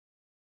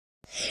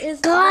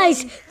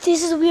Guys,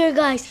 this is weird,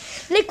 guys.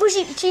 Like when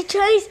she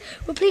tries,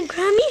 we're playing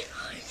Grammy.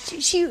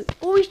 She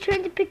always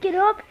trying to pick it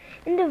up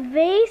in the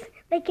vase,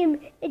 like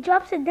it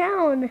drops it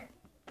down.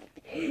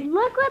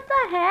 Look, what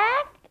the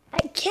heck?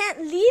 I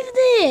can't leave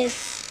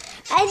this.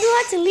 I know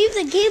how to leave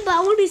the game, but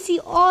I want to see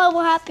all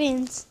what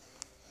happens.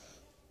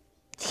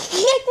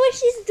 Look what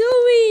she's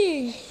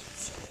doing.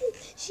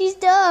 She's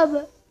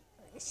dumb.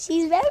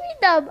 She's very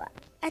dumb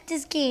at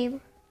this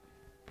game.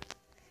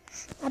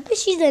 I bet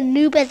she's a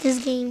noob at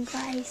this game,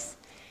 guys.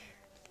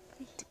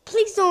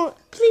 Please don't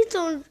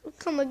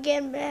come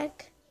again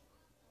back.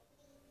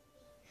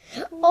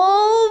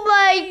 Oh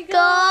my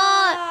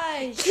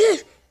god!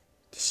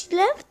 She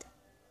left?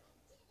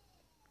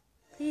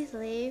 Please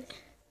leave.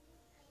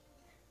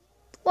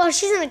 Well,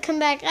 she's gonna come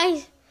back.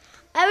 I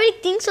already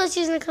think so.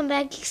 She's gonna come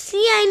back. See,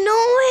 I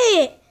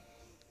know it.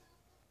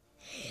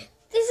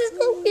 This is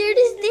the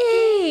weirdest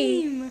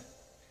game.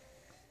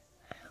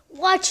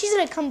 Watch, she's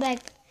gonna come back.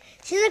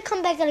 She's gonna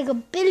come back like a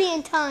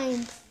billion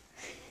times.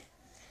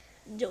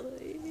 Joy,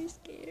 you're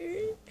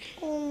scared.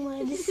 Oh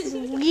my, this is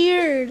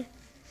weird.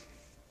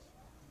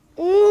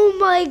 Oh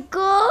my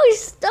gosh,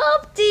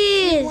 stop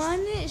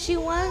this. She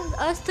wanted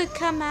us to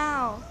come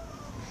out.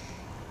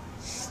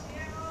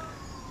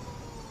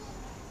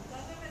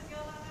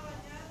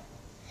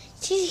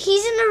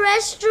 He's in the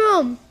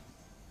restroom.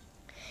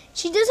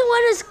 She doesn't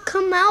want us to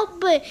come out,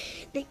 but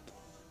like,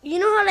 you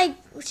know how like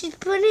she's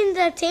putting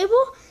the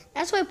table?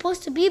 That's where it's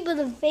supposed to be, but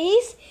the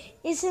vase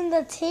is in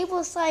the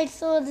table side,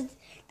 so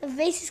the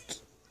vase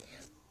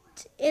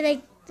is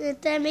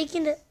they're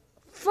making it.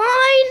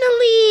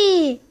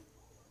 Finally!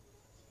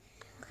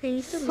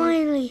 Okay,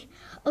 finally.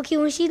 Okay,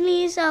 when she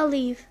leaves, I'll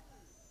leave.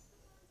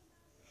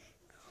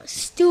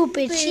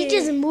 Stupid. She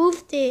just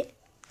moved it.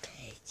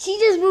 She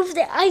just moved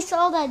it. I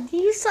saw that.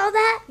 You saw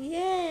that?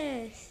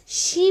 Yes.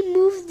 She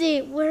moved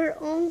it with her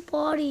own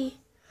body.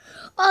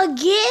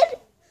 Again?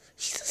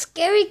 She's a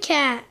scary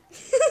cat.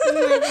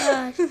 Oh my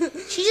gosh.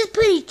 She's just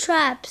putting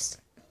traps.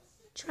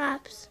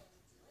 Traps.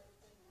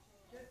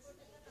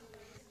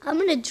 I'm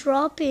gonna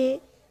drop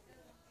it.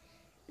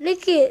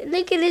 Look at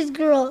this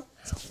girl.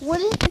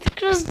 What is this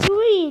girl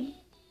doing?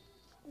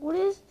 What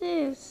is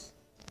this?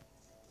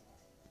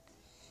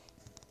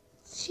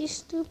 She's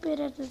stupid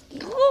at this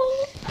game.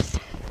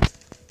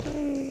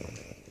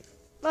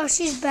 Oh,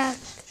 she's back.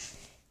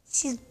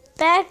 She's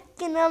back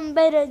and I'm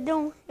better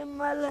doing in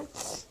my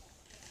life.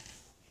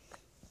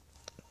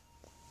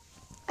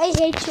 I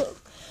hate you,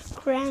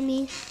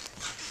 Grammy.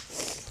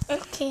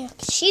 Okay,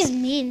 she's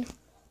mean.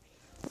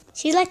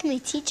 She's like my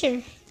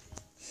teacher.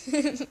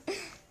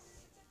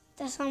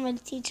 That's how my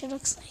teacher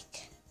looks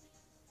like.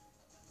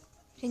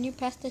 Can you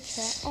pass the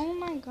trap? Oh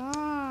my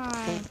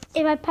god.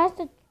 If I pass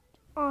the...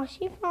 Oh,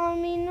 she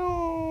found me.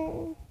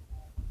 No.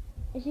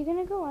 Is she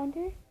gonna go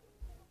under?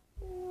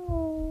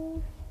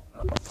 No.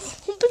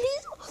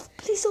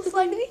 Please don't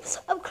find me.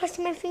 I'm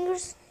crossing my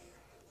fingers.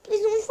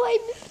 Please don't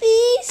find me,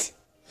 please.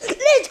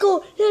 Let's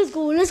go,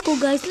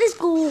 guys. Let's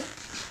go.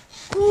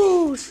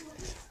 Goose.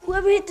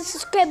 Whoever hit the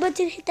subscribe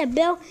button, hit that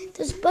bell,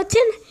 this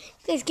button.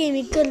 You guys gave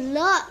me good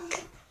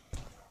luck.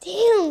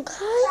 Damn,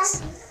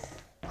 guys.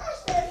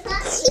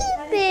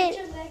 Keep it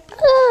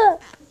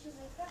up.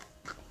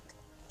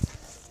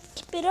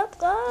 Keep it up,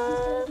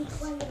 guys.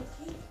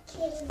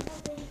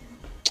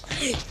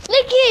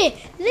 Look at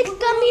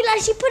Camila.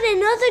 She put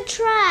another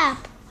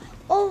trap.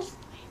 Oh,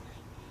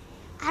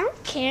 I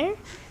don't care.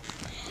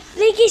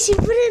 Look at, she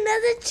put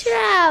another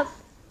trap.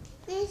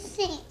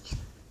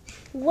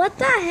 What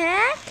the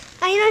heck?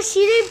 I know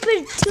she didn't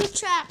put 2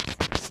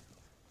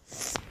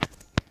 traps.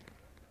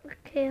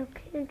 Okay.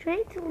 I'm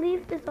trying to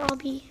leave this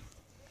obby.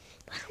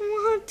 But I don't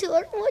want to.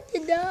 I don't want to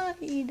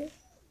die.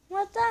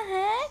 What the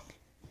heck?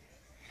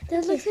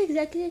 That looks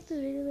exactly like the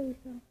video that we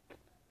saw.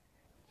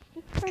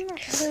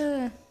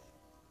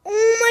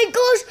 Oh my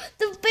gosh,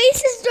 the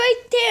base is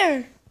right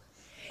there.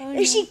 Oh,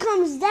 if she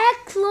comes that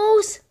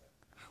close.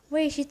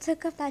 Wait, she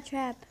took up that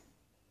trap.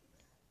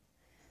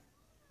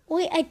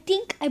 Wait, I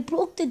think I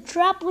broke the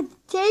trap with the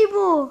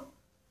table.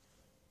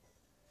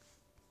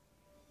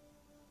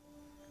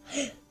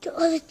 The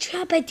other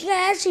trap, I think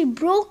I actually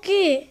broke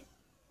it.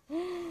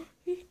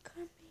 He's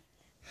coming.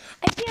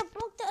 I think I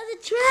broke the other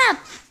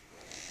trap.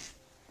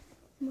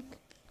 Okay.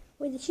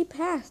 Wait, did she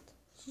pass?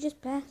 She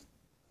just passed.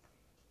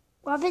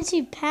 What if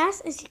she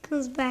passes and she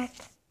comes back?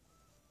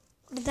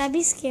 Would that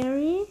be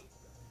scary?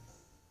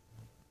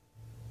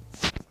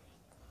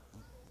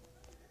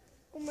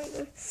 Oh my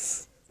god.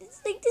 It's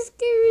like the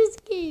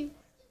scariest game.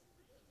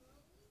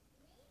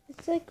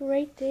 It's like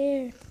right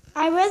there.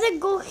 I'd rather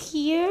go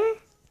here.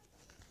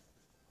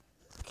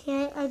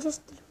 Okay, I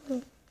just threw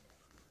it.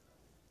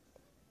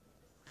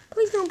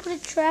 Please don't put a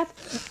trap.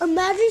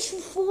 Imagine she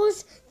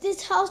fills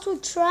this house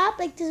with trap,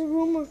 like this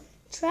room of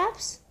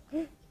traps.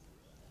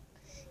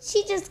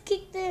 She just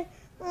kicked the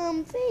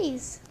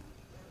face.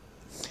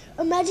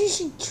 Imagine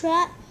she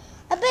trap.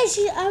 I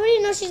already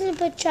know she's gonna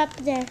put trap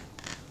there.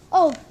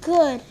 Oh,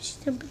 good. She's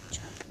gonna put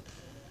trap.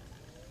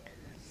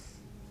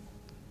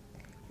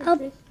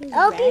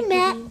 I'll be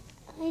mad.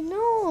 I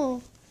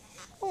know.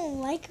 don't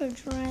like her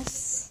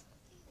dress.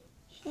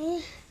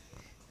 Why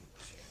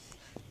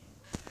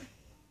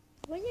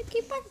you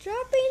keep on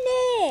dropping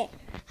it?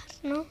 I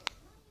don't know.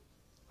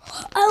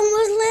 I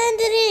almost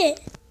landed it.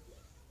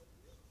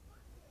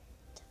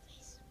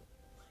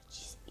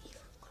 She's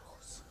even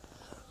closer.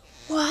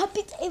 What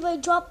happens if I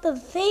drop the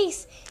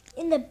vase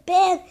in the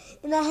bed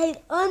and I hide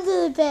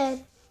under the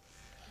bed?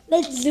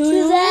 Let's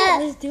do that.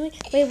 Let's do it.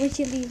 Wait, when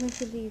she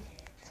leave.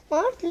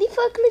 What? Leave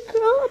ugly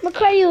girl? I'm gonna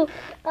cry you.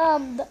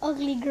 The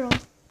ugly girl.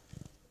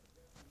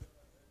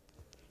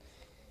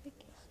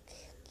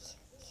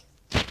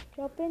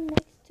 Drop it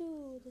next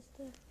to the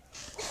stuff.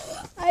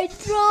 I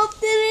dropped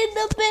it in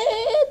the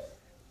bed.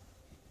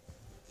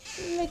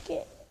 Look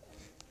it.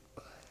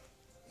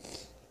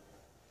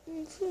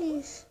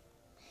 Please.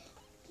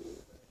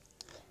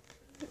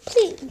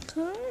 Please.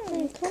 Come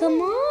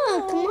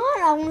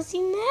on. I want to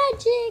see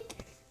magic.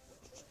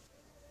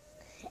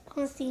 I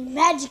want to see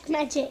magic.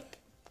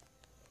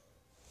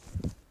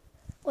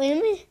 Wait a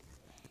minute.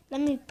 Let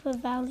me put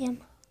Valium.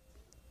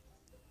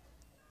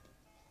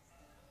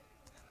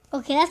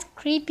 Okay, that's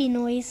creepy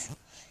noise.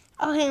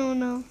 Okay, oh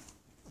no.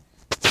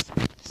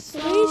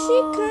 Where is she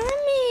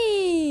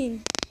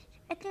coming?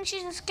 I think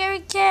she's a scary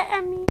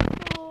cat.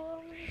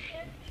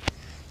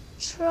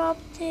 Drop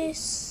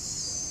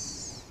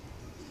this.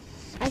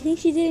 I think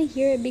she didn't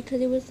hear it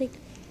because it was like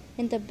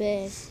in the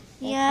bed.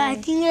 Yeah, I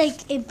think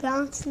like it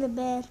bounced in the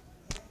bed.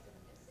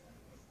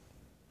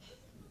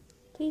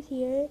 Please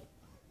hear it.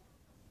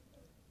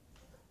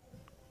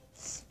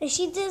 And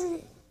she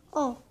doesn't.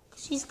 Oh,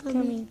 she's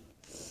coming.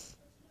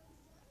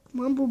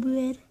 Come on, Boo Boo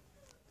Head.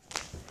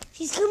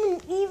 She's coming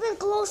even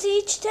closer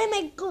each time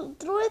I go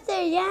throw it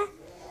there, yeah?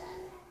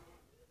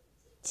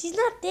 She's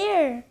not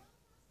there.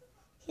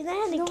 She's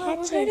not going to I catch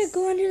want her us. to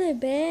go under the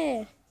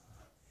bed.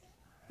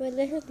 Wait,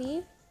 let her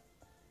leave?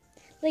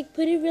 Like,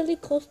 put it really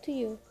close to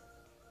you.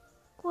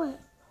 What?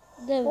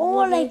 The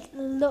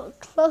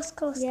Close.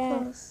 Yeah.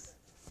 Close.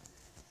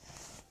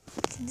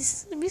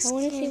 This is be I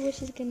want to see scary. what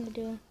she's gonna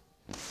do.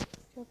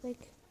 So,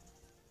 like,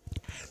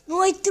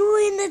 No, I threw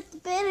it in the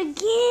bed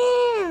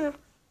again.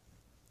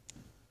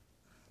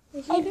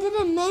 is she I gonna-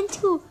 didn't meant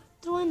to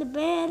throw in the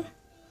bed.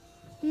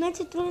 I meant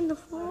to throw in the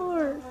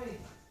floor.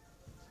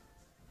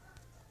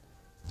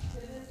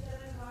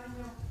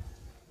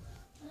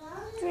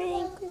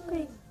 Drink,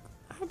 quick.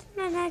 How did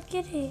I not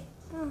get it?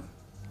 Oh.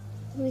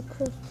 really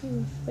close to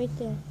you, right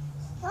there.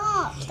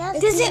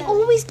 Does it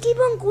always keep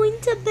on going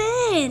to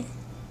bed?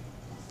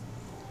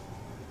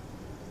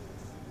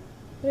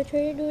 We'll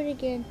try to do it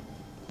again.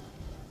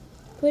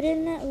 Put it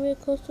not real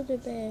close to the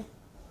bed.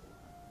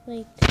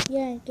 Like,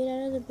 yeah, get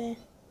out of the bed.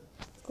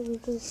 Go.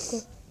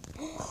 It's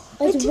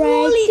right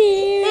rolling.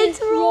 there.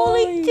 It's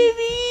rolling to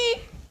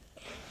me.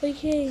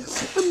 Okay.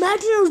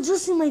 Imagine it was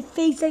just in my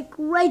face, like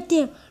right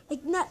there,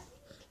 like not,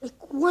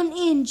 like 1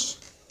 inch.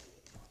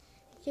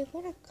 You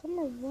wanna come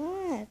or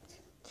what?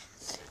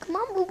 Come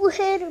on, Boo Boo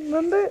Head.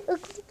 Remember,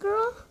 ugly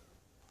girl?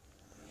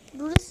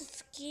 Bro, this is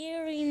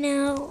scary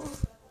now.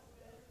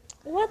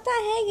 What the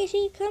heck? Is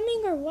she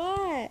coming or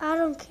what? I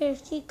don't care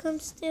if she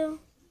comes still.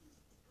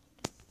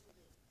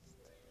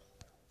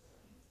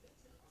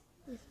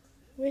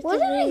 Where's Where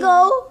the did ring? it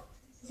go?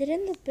 Is it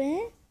in the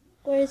bed?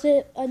 Or is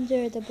it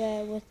under the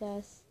bed with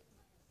us?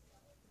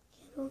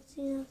 I don't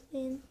see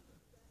nothing.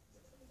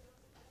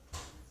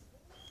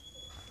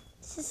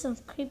 This is some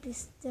creepy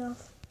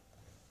stuff.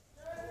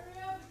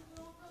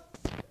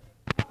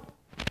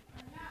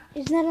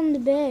 It's not on the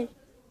bed.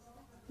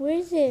 Where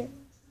is it?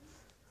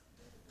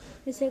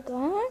 Is it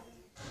gone?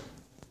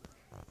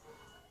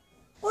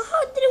 Well,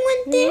 how did it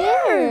went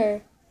there?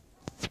 Where?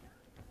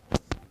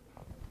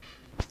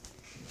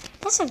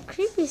 That's some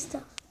creepy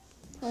stuff.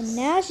 Oh,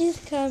 now she's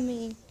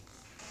coming.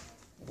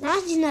 Now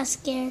she's not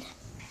scared.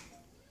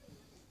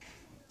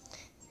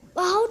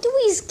 But how do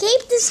we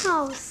escape this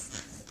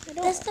house?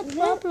 That's the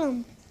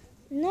problem.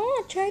 No,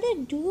 try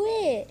to do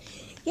it.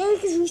 Yeah,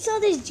 because we saw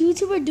this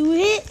YouTuber do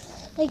it.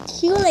 Like,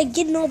 he was like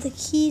getting all the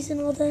keys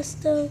and all that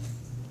stuff.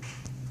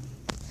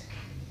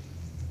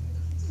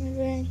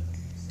 Alright.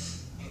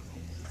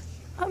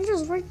 I'm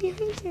just right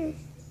behind her.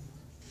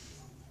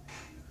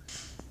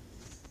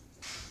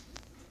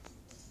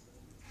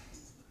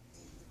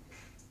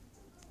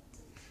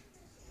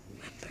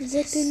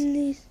 Look in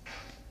these.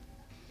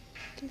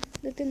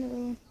 Look in the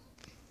room.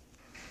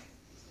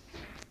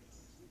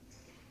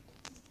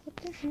 What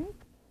the heck?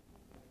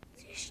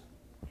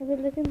 Have a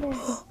look in there.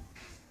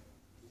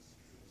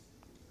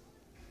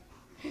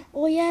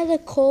 Oh yeah, the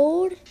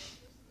code.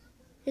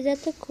 Is that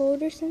the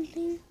code or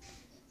something?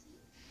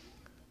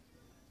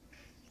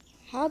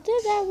 How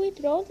did we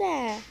throw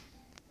that?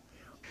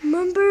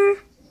 Remember?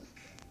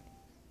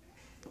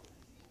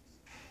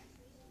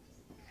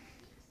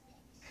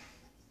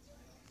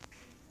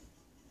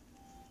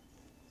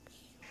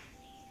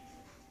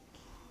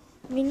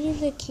 We need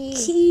the key.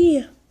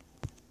 Key.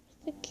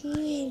 The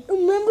key.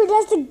 Remember,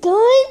 that's the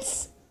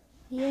guns?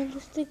 Yeah,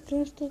 that's the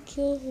guns to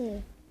kill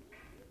her.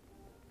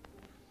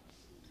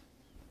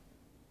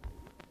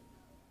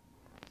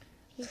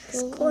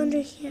 Let's go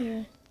under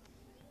here.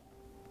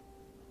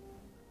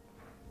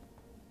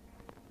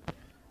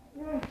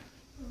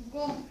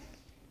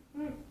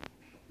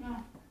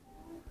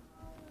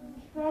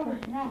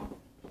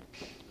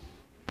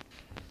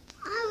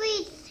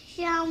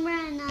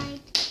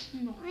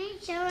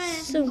 show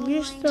us. Some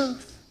weird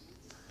stuff.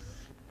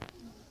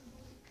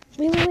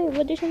 Wait.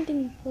 What is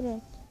something? Hold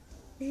on.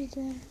 What is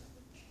that?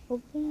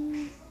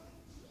 Open.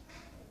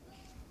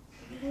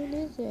 What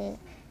is it?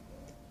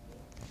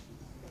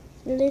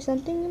 Is there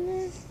something in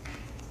there?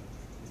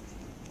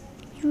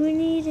 You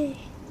need it.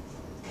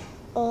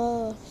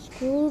 Oh,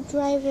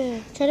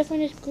 screwdriver. Try to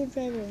find a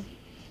screwdriver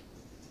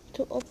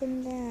to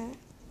open that.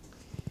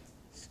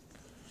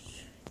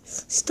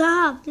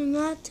 Stop. Do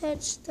not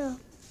touch stuff.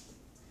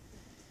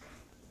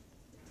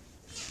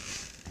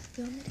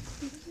 You want me to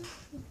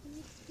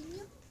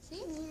continue?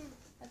 See?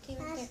 Yeah. Okay,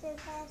 right there.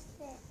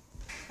 Faster.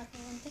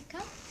 Okay, one thing,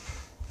 come.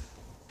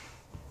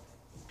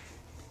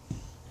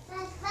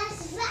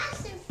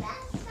 Faster.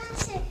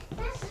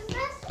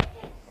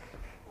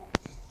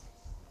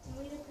 You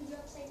want me to put you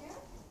upside down?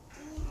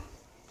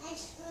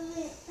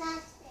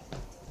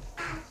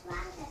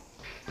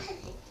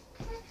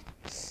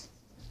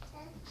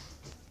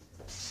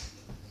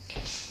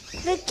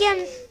 Look,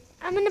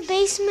 I'm in the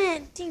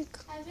basement. I think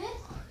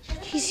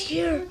she's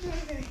here.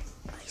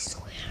 I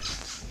swear.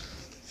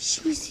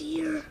 She's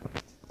here.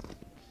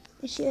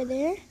 Is she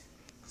there?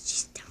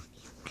 She's down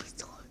here. I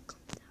saw her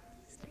come down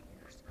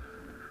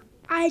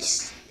the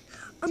stairs.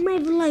 I'm not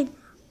even lying.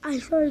 I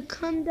saw her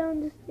come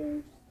down the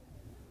stairs.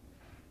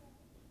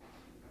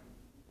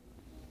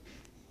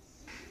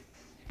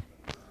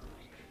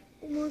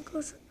 Oh my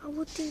gosh, I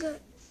would think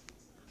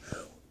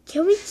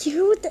Can we kill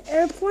her with the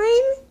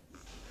airplane?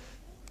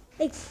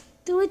 Like,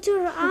 do it to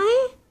her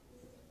eye?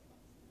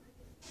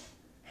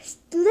 Let's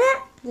do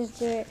that? Let's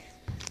do it.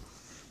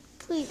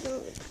 Please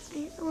don't.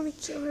 I want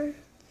to kill her.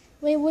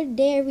 Wait, what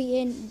day are we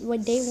in?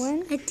 What, day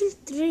 1? I think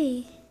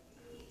 3.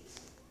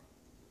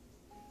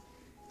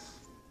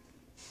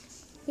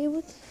 Wait,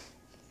 what?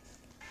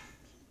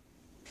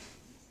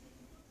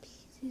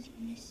 Piece is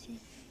missing.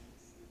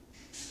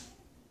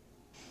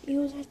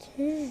 Ew, that's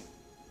her.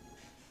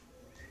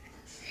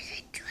 There's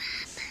a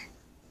trap.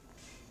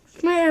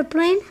 My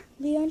airplane?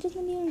 Leon just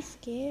made me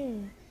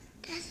scared.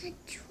 There's a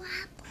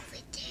trap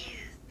over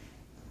there.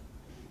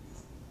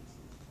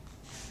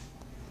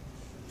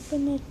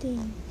 Open that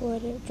thing.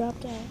 What? It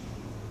dropped out.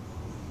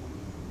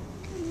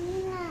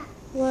 Camila.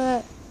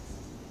 What?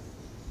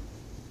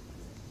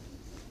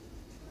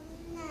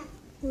 Camila.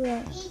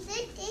 What?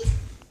 Isn't this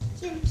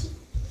jumpy?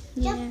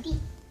 Yeah. Jumpy.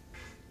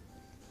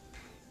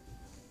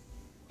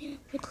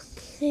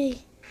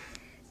 Okay.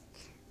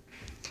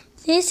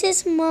 This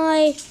is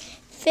my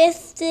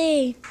 5th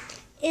day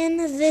in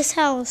this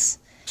house.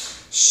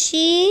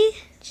 She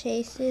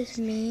Chases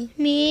me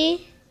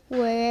me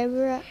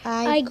wherever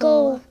I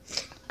go.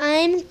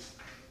 I'm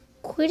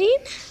quitting.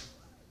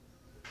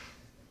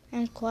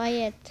 I'm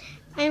quiet.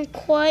 I'm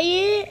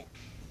quiet.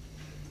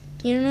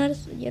 You don't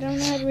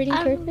know how to reading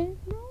cursive?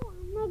 No,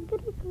 I'm not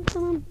good at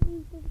cursive.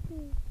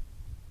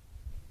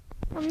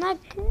 I'm not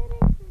good at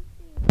cursive.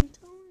 I'm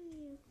telling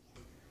you.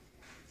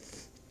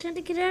 Trying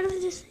to get out of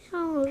this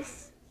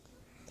house.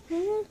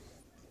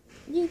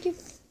 You give.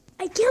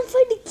 I can't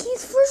find the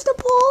keys first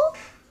of all.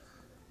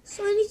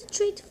 So I need to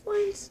try to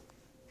find.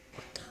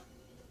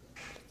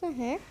 What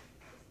the heck?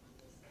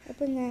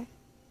 Open that.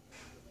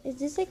 Is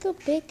this like a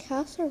big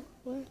house or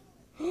what?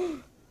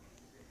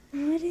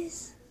 What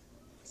is?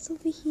 What's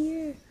over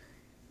here?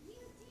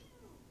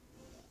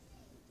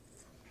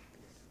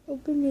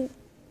 Open it.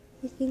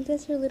 You think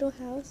that's her little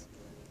house?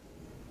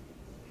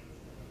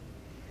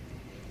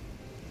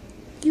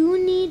 You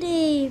need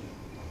a.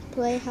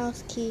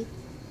 Playhouse key.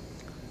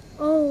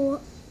 Oh.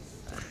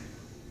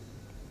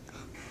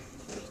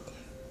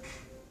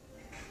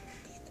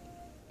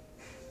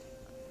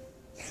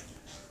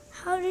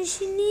 How does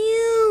she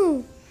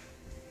knew?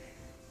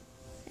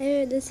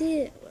 Hey, let's see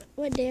it.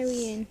 What day are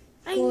we in?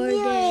 I 4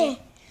 knew day.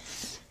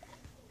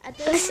 it.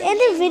 Let's end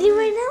the video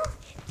right now.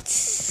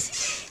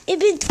 It's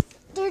been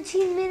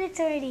 13 minutes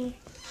already.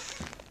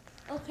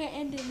 Okay,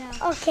 end it now.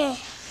 Okay.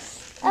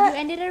 Did you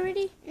end it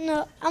already?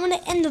 No, I'm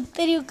gonna end the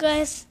video,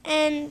 guys,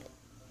 and